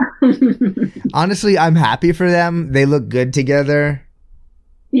 Yeah. Honestly, I'm happy for them. They look good together.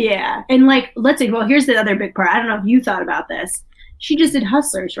 Yeah. And let's say, well, here's the other big part. I don't know if you thought about this. She just did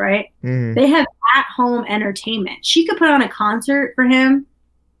Hustlers, right? Mm-hmm. They have at-home entertainment. She could put on a concert for him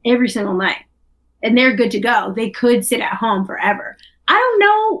every single night, and they're good to go. They could sit at home forever. I don't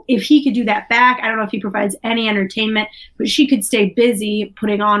know if he could do that back. I don't know if he provides any entertainment, but she could stay busy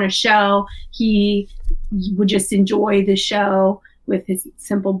putting on a show. He would just enjoy the show with his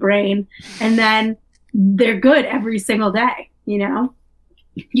simple brain, and then they're good every single day,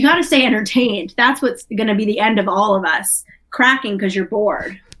 You got to stay entertained. That's what's going to be the end of all of us cracking because you're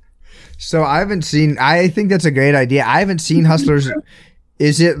bored. So I think that's a great idea. I haven't seen Hustlers.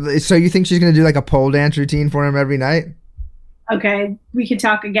 So you think she's going to do like a pole dance routine for him every night? Okay. We can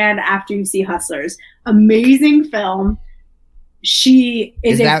talk again after you see Hustlers. Amazing film. She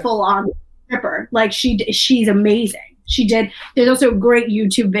is a full-on stripper. She's amazing. There's also a great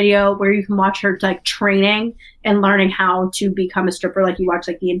YouTube video where you can watch her training and learning how to become a stripper. You watch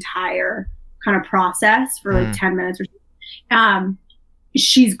the entire kind of process for 10 minutes or so.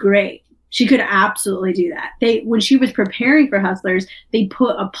 She's great. She could absolutely do that. When she was preparing for Hustlers, they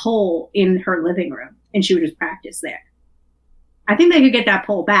put a pole in her living room and she would just practice there. I think they could get that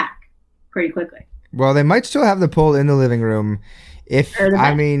pole back pretty quickly. Well, they might still have the pole in the living room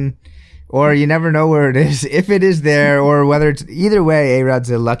or you never know where it is, if it is there, or whether it's either way.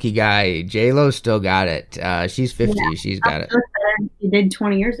 A-Rod's a lucky guy. J-Lo still got it. She's 50. Yeah, she's got it. She did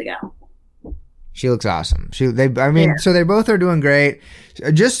 20 years ago. She looks awesome. So they both are doing great.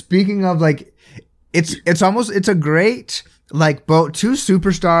 Just speaking of it's a great both two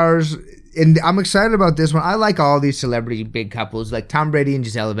superstars. And I'm excited about this one. I like all these celebrity big couples. Tom Brady and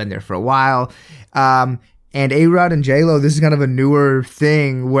Giselle have been there for a while. And A-Rod and J-Lo, this is kind of a newer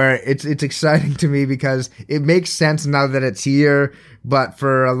thing where it's exciting to me because it makes sense now that it's here. But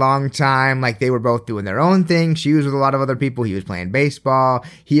for a long time, they were both doing their own thing. She was with a lot of other people. He was playing baseball.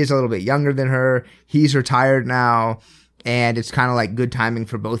 He is a little bit younger than her. He's retired now. And it's kind of good timing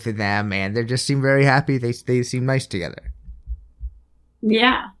for both of them. And they just seem very happy. They seem nice together.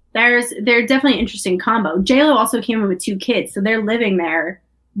 Yeah. They're definitely an interesting combo. J-Lo also came in with 2 kids. So they're living there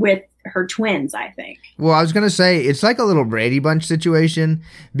with her twins, I think. Well, I was going to say, it's like a little Brady Bunch situation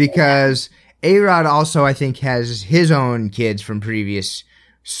because A-Rod also, I think, has his own kids from previous.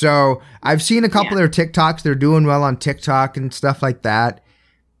 So I've seen a couple of their TikToks. They're doing well on TikTok and stuff like that.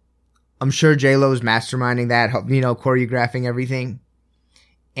 I'm sure J-Lo's masterminding that, choreographing everything.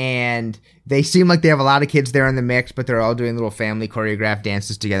 And they seem like they have a lot of kids there in the mix, but they're all doing little family choreographed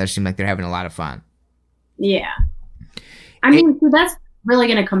dances together. Seem like they're having a lot of fun. Yeah. I mean, so that's really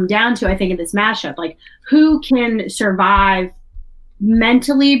going to come down to, I think, in this mashup, like who can survive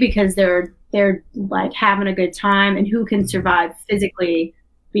mentally because they're like having a good time, and who can survive physically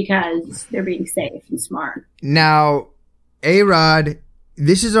because they're being safe and smart. Now, A-Rod,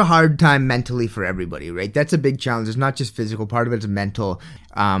 this is a hard time mentally for everybody, right? That's a big challenge. It's not just physical. Part of it's mental.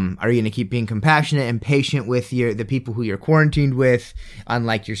 Are you going to keep being compassionate and patient with the people who you're quarantined with,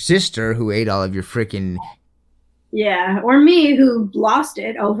 unlike your sister who ate all of your freaking... Yeah, or me who lost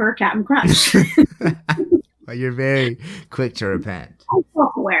it over Captain Crunch. Well, you're very quick to repent. I'm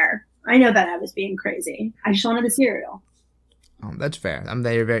self-aware. I know that I was being crazy. I just wanted the cereal. Oh, that's fair.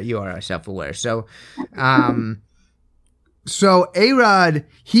 You are self-aware. So, So A-Rod,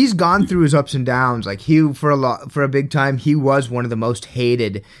 he's gone through his ups and downs. Like for a big time, he was one of the most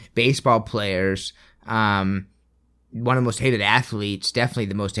hated baseball players. One of the most hated athletes, definitely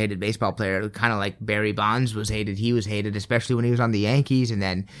the most hated baseball player. Kind of like Barry Bonds was hated. He was hated, especially when he was on the Yankees. And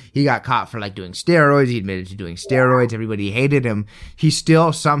then he got caught for like doing steroids. He admitted to doing steroids. Everybody hated him. He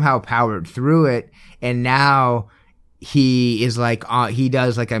still somehow powered through it. And now he is like, he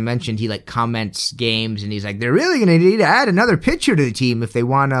does, like I mentioned, he like comments games and he's like, they're really going to need to add another pitcher to the team if they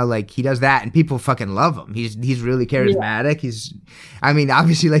want to, like, he does that and people fucking love him. He's really charismatic. Yeah.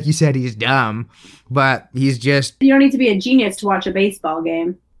 Obviously, like you said, he's dumb, but he's just. You don't need to be a genius to watch a baseball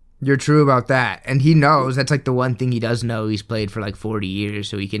game. You're true about that. And he knows, that's like the one thing he does know. He's played for like 40 years,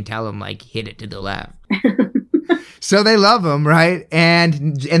 so he can tell him like, hit it to the left. So they love him, right?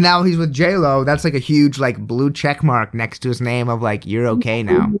 And now he's with J-Lo. That's like a huge like blue check mark next to his name of like, you're okay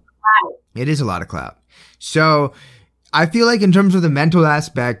now. It is a lot of clout. So I feel like in terms of the mental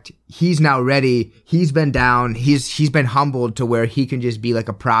aspect, he's now ready. He's been down. He's been humbled to where he can just be like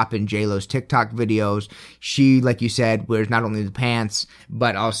a prop in J-Lo's TikTok videos. She, like you said, wears not only the pants,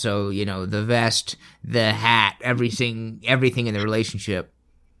 but also, the vest, the hat, everything in the relationship.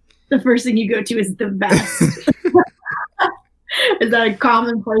 The first thing you go to is the vest. Is that a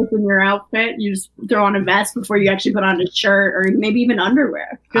commonplace in your outfit? You just throw on a vest before you actually put on a shirt or maybe even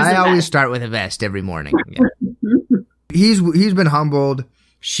underwear? I always start with a vest every morning. Yeah. He's been humbled.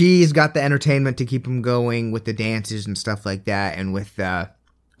 She's got the entertainment to keep him going with the dances and stuff like that. And with, who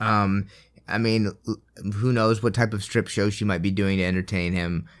knows what type of strip show she might be doing to entertain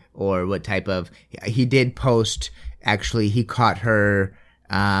him, or what type of, he did post, actually, he caught her.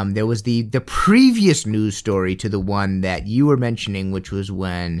 There was the previous news story to the one that you were mentioning, which was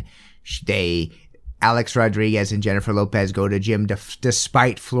when Alex Rodriguez and Jennifer Lopez go to gym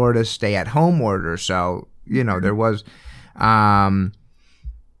despite Florida's stay-at-home order. So, there was, and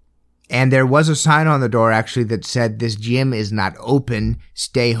there was a sign on the door actually that said, "This gym is not open.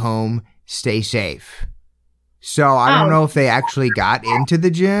 Stay home. Stay safe." So I don't know if they actually got into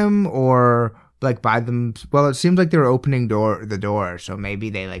the gym or like by them. Well, it seems like they were opening the door. So maybe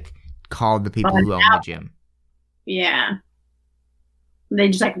they like called the people who own the gym. Yeah. They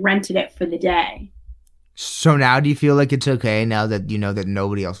just like rented it for the day. So now do you feel like it's okay now that you know that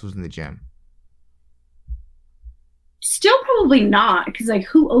nobody else was in the gym? Still probably not, because like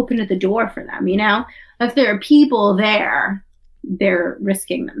who opened the door for them, If there are people there, they're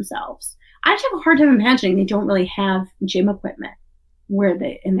risking themselves. I just have a hard time imagining they don't really have gym equipment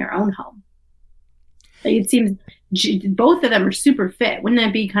in their own home. Like it seems both of them are super fit. Wouldn't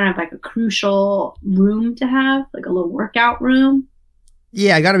that be kind of like a crucial room to have, like a little workout room?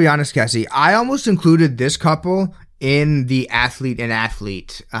 Yeah, I got to be honest, Cassie. I almost included this couple in the athlete and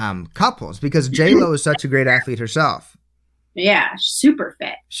athlete couples because J-Lo is such a great athlete herself. Yeah, super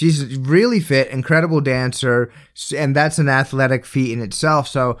fit. She's really fit, incredible dancer, and that's an athletic feat in itself.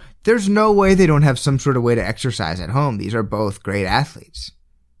 So there's no way they don't have some sort of way to exercise at home. These are both great athletes.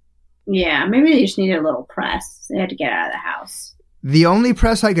 Yeah, maybe they just needed a little press. They had to get out of the house. The only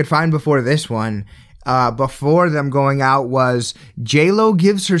press I could find before this one, before them going out, was J-Lo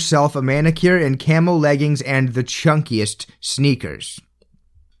gives herself a manicure in camo leggings and the chunkiest sneakers.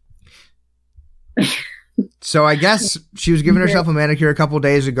 So I guess she was giving herself a manicure a couple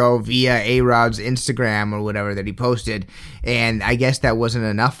days ago via A-Rod's Instagram or whatever that he posted, and I guess that wasn't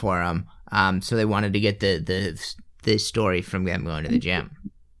enough for him. So they wanted to get the story from them going to the gym.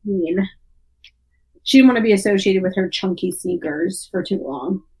 She didn't want to be associated with her chunky sneakers for too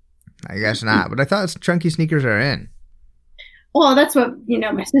long. I guess not. But I thought chunky sneakers are in. Well, that's what,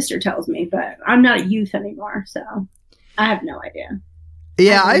 my sister tells me, but I'm not a youth anymore, so I have no idea.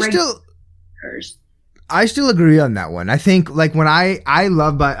 Yeah, I still agree on that one. I think like when I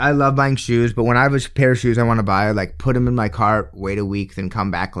love buying shoes, but when I have a pair of shoes I want to buy, I like put them in my cart, wait a week, then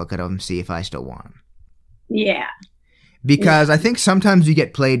come back, look at them, see if I still want them. Yeah. Because I think sometimes you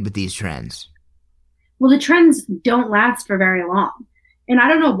get played with these trends. Well, the trends don't last for very long. And I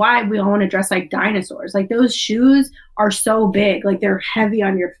don't know why we all want to dress like dinosaurs. Like those shoes are so big, like they're heavy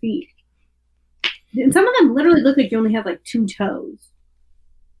on your feet. And some of them literally look like you only have like 2 toes.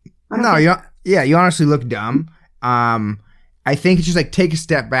 No, you honestly look dumb. I think it's just like take a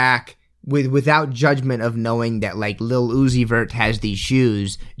step back without judgment of knowing that like Lil Uzi Vert has these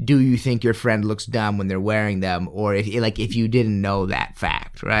shoes. Do you think your friend looks dumb when they're wearing them, or if you didn't know that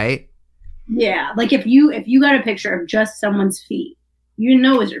fact, right? Yeah, like if you got a picture of just someone's feet, you didn't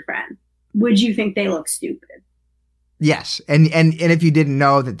know it was your friend, would you think they look stupid? Yes, and if you didn't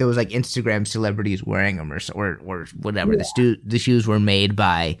know that there was like Instagram celebrities wearing them or whatever, yeah. The shoes were made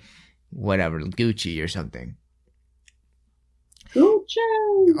by whatever, Gucci or something.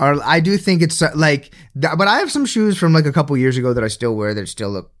 Gucci. Or I do think it's like, but I have some shoes from like a couple years ago that I still wear that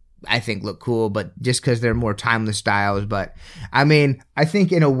still look cool, but just because they're more timeless styles. But I mean, I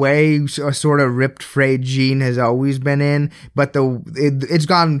think in a way, a sort of ripped frayed jean has always been in, but it's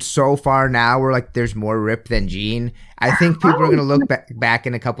gone so far now where like there's more rip than jean. I think people are going to look back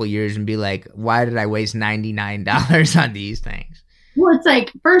in a couple years and be like, why did I waste $99 on these things? Well, it's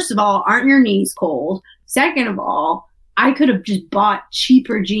like, first of all, aren't your knees cold? Second of all, I could have just bought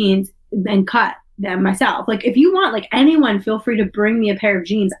cheaper jeans and cut them myself. Like if you want, like anyone, feel free to bring me a pair of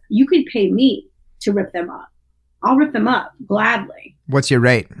jeans. You could pay me to rip them up. I'll rip them up gladly. What's your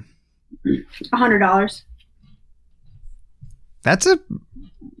rate? $100. That's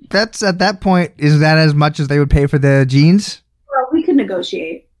at that point, is that as much as they would pay for the jeans? Well, we could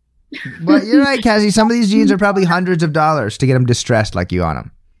negotiate. But you're right, Cassie. Some of these jeans are probably hundreds of dollars to get them distressed like you on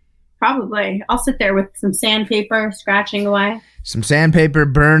them. Probably. I'll sit there with some sandpaper, scratching away. Some sandpaper,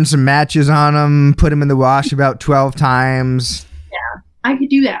 burn some matches on them, put them in the wash about 12 times. Yeah, I could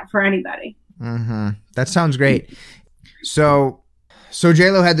do that for anybody. Mm-hmm. That sounds great. So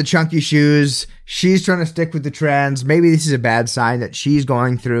J-Lo had the chunky shoes. She's trying to stick with the trends. Maybe this is a bad sign that she's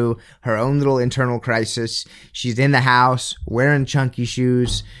going through her own little internal crisis. She's in the house wearing chunky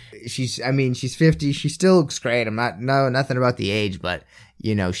shoes. She's 50. She still looks great. Nothing about the age, but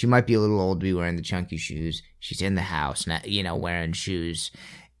she might be a little old to be wearing the chunky shoes. She's in the house, wearing shoes.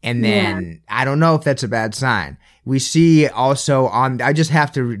 And then I don't know if that's a bad sign. We see also I just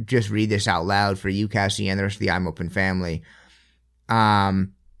have to just read this out loud for you, Cassie, and the rest of the I'm Open family. Oh,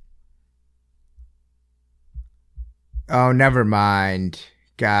 never mind.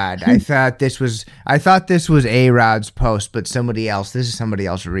 God, I thought this was A-Rod's post, but somebody else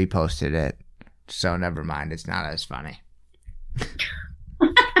reposted it. So never mind. It's not as funny.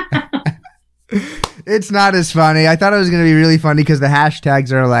 It's not as funny. I thought it was going to be really funny because the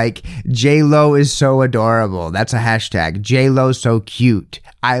hashtags are like, J-Lo is so adorable. That's a hashtag. J-Lo so cute.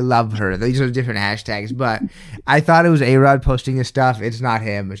 I love her. These are different hashtags, but I thought it was A-Rod posting this stuff. It's not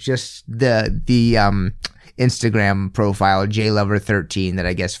him. It's just the Instagram profile, JLover13, that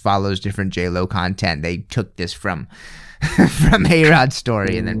I guess follows different J-Lo content. They took this from A-Rod's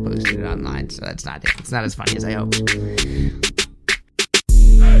story and then posted it online. So that's not it. It's not as funny as I hoped.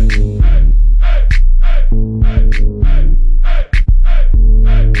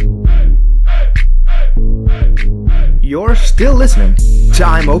 You're still listening to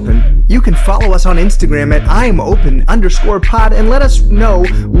I'm Open. You can follow us on Instagram at I'mOpen_pod and let us know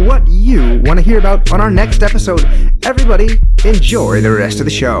what you want to hear about on our next episode. Everybody, enjoy the rest of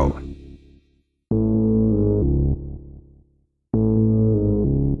the show.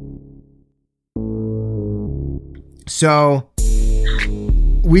 So,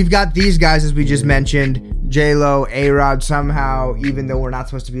 we've got these guys, as we just mentioned, J-Lo, A-Rod. Somehow, even though we're not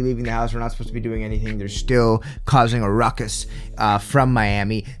supposed to be leaving the house, we're not supposed to be doing anything, they're still causing a ruckus from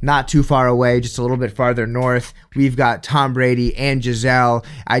Miami. Not too far away, just a little bit farther north. We've got Tom Brady and Giselle.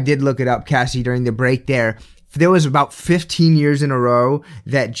 I did look it up, Cassie, during the break there. There was about 15 years in a row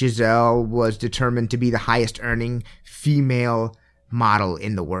that Giselle was determined to be the highest earning female model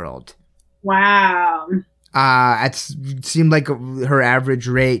in the world. Wow. It seemed like her average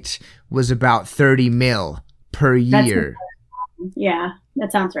rate was about 30 mil per year. Yeah,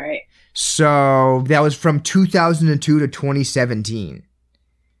 that sounds right. So that was from 2002 to 2017.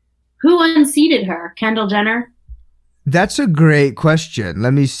 Who unseated her? Kendall Jenner? That's a great question.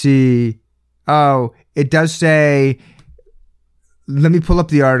 Let me see. Oh, it does say let me pull up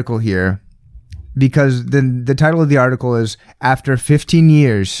the article here, because the title of the article is "After 15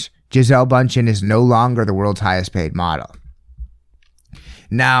 Years, Gisele Bündchen is no longer the world's highest paid model."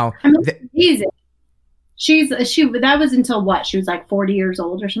 Now, I mean, easy. That was until what? She was like 40 years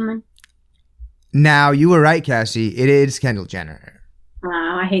old or something. Now, you were right, Cassie. It is Kendall Jenner.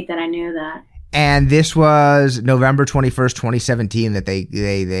 Oh, I hate that I knew that. And this was November 21st, 2017 that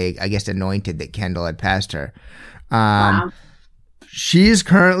they I guess anointed that Kendall had passed her. Wow. She's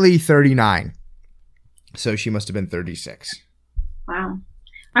currently 39. So she must have been 36. Wow.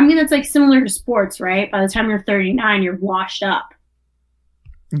 I mean, that's like similar to sports, right? By the time you're 39, you're washed up.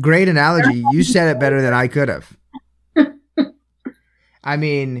 Great analogy. You said it better than I could have. I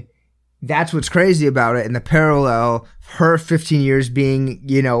mean, that's what's crazy about it. And the parallel, her 15 years being,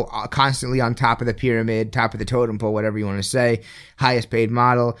 constantly on top of the pyramid, top of the totem pole, whatever you want to say, highest paid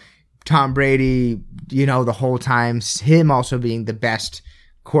model. Tom Brady, the whole time, him also being the best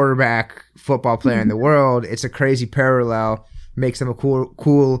quarterback football player in the world. It's a crazy parallel. Makes them a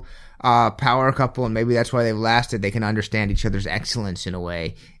cool power couple, and maybe that's why they've lasted. They can understand each other's excellence in a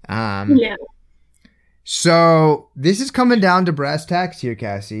way. Yeah. So this is coming down to brass tacks here,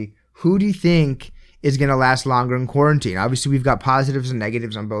 Cassie. Who do you think is going to last longer in quarantine? Obviously, we've got positives and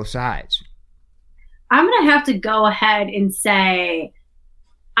negatives on both sides. I'm going to have to go ahead and say,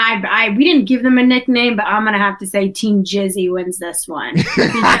 we didn't give them a nickname, but I'm going to have to say Team Jizzy wins this one.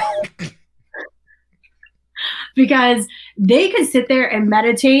 Because they could sit there and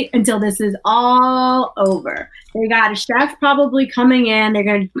meditate until this is all over. They got a chef probably coming in. They're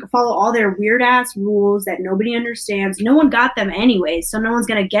going to follow all their weird-ass rules that nobody understands. No one got them anyway, so no one's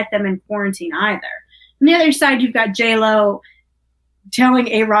going to get them in quarantine either. On the other side, you've got J-Lo telling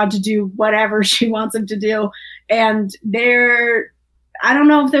A-Rod to do whatever she wants him to do. And I don't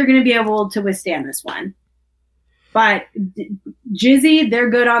know if they're going to be able to withstand this one. But Jizzy, they're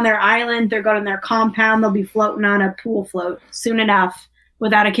good on their island. They're good on their compound. They'll be floating on a pool float soon enough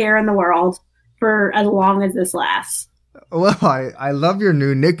without a care in the world for as long as this lasts. Well, I love your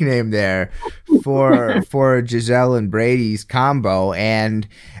new nickname there for Gisele and Brady's combo. And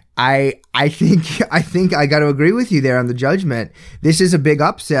I think I got to agree with you there on the judgment. This is a big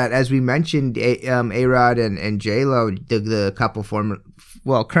upset. As we mentioned, A-Rod and J-Lo, the couple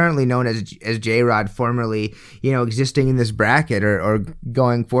currently known as J-Rod, formerly, existing in this bracket or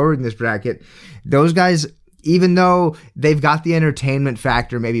going forward in this bracket. Those guys, even though they've got the entertainment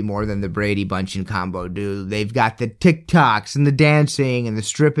factor maybe more than the Brady Bündchen combo do, they've got the TikToks and the dancing and the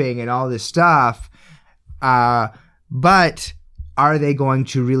stripping and all this stuff. But are they going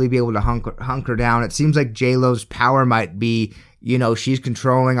to really be able to hunker down? It seems like J-Lo's power might be, she's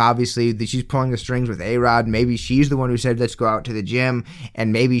controlling, obviously, she's pulling the strings with A-Rod. Maybe she's the one who said, let's go out to the gym.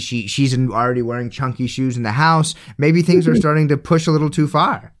 And maybe she's already wearing chunky shoes in the house. Maybe things are starting to push a little too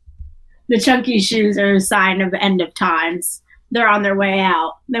far. The chunky shoes are a sign of the end of times. They're on their way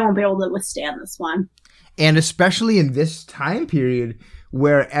out. They won't be able to withstand this one. And especially in this time period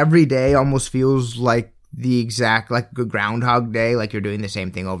where every day almost feels like the exact, like a Groundhog Day, like you're doing the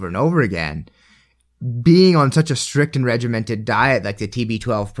same thing over and over again. Being on such a strict and regimented diet like the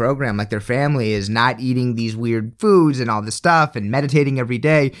TB12 program, like their family is not eating these weird foods and all this stuff and meditating every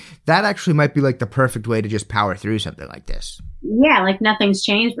day, that actually might be like the perfect way to just power through something like this. Yeah, like nothing's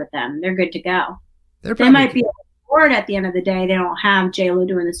changed with them. They're good to go. They might be bored at the end of the day. They don't have J-Lo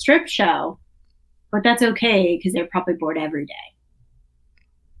doing the strip show, but that's okay because they're probably bored every day.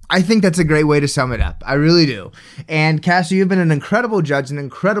 I think that's a great way to sum it up. I really do. And Cassie, you've been an incredible judge, an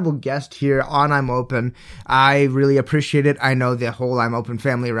incredible guest here on I'm Open. I really appreciate it. I know the whole I'm Open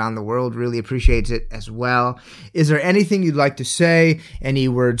family around the world really appreciates it as well. Is there anything you'd like to say? Any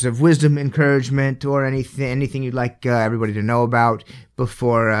words of wisdom, encouragement, or anything you'd like everybody to know about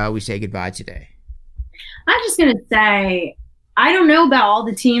before we say goodbye today? I'm just going to say, I don't know about all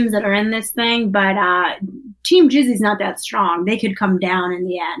the teams that are in this thing, but Team Jizzy's not that strong. They could come down in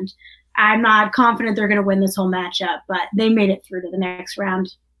the end. I'm not confident they're going to win this whole matchup, but they made it through to the next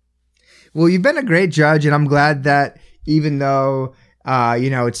round. Well, you've been a great judge, and I'm glad that even though,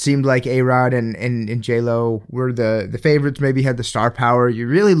 it seemed like A-Rod and J-Lo were the favorites, maybe had the star power, you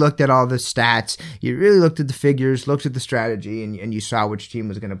really looked at all the stats, you really looked at the figures, looked at the strategy, and you saw which team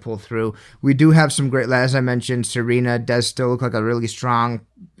was going to pull through. We do have some great, as I mentioned, Serena does still look like a really strong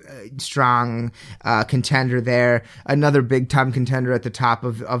contender there. Another big time contender at the top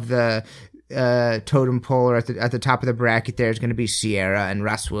of the totem pole, or at the top of the bracket there is going to be Sierra and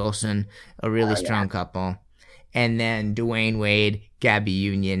Russ Wilson, a really strong couple. And then Dwayne Wade, Gabby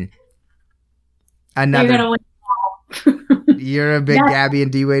Union. Another. You're a big Gabby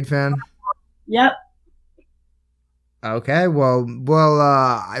and D Wade fan? Yep. Okay, well,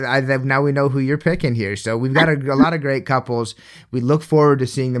 now we know who you're picking here. So we've got a lot of great couples. We look forward to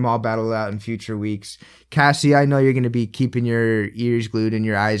seeing them all battle out in future weeks. Cassie, I know you're going to be keeping your ears glued and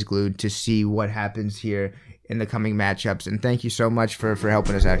your eyes glued to see what happens here in the coming matchups. And thank you so much for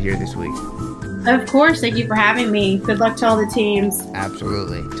helping us out here this week. Of course. Thank you for having me. Good luck to all the teams.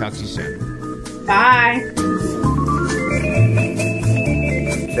 Absolutely. Talk to you soon. Bye.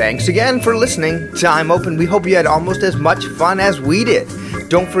 Thanks again for listening to I'm Open. We hope you had almost as much fun as we did.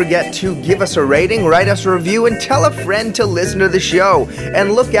 Don't forget to give us a rating, write us a review, and tell a friend to listen to the show.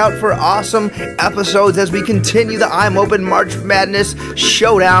 And look out for awesome episodes as we continue the I'm Open March Madness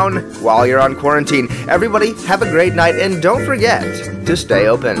Showdown while you're on quarantine. Everybody, have a great night, and don't forget to stay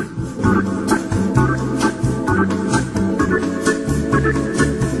open.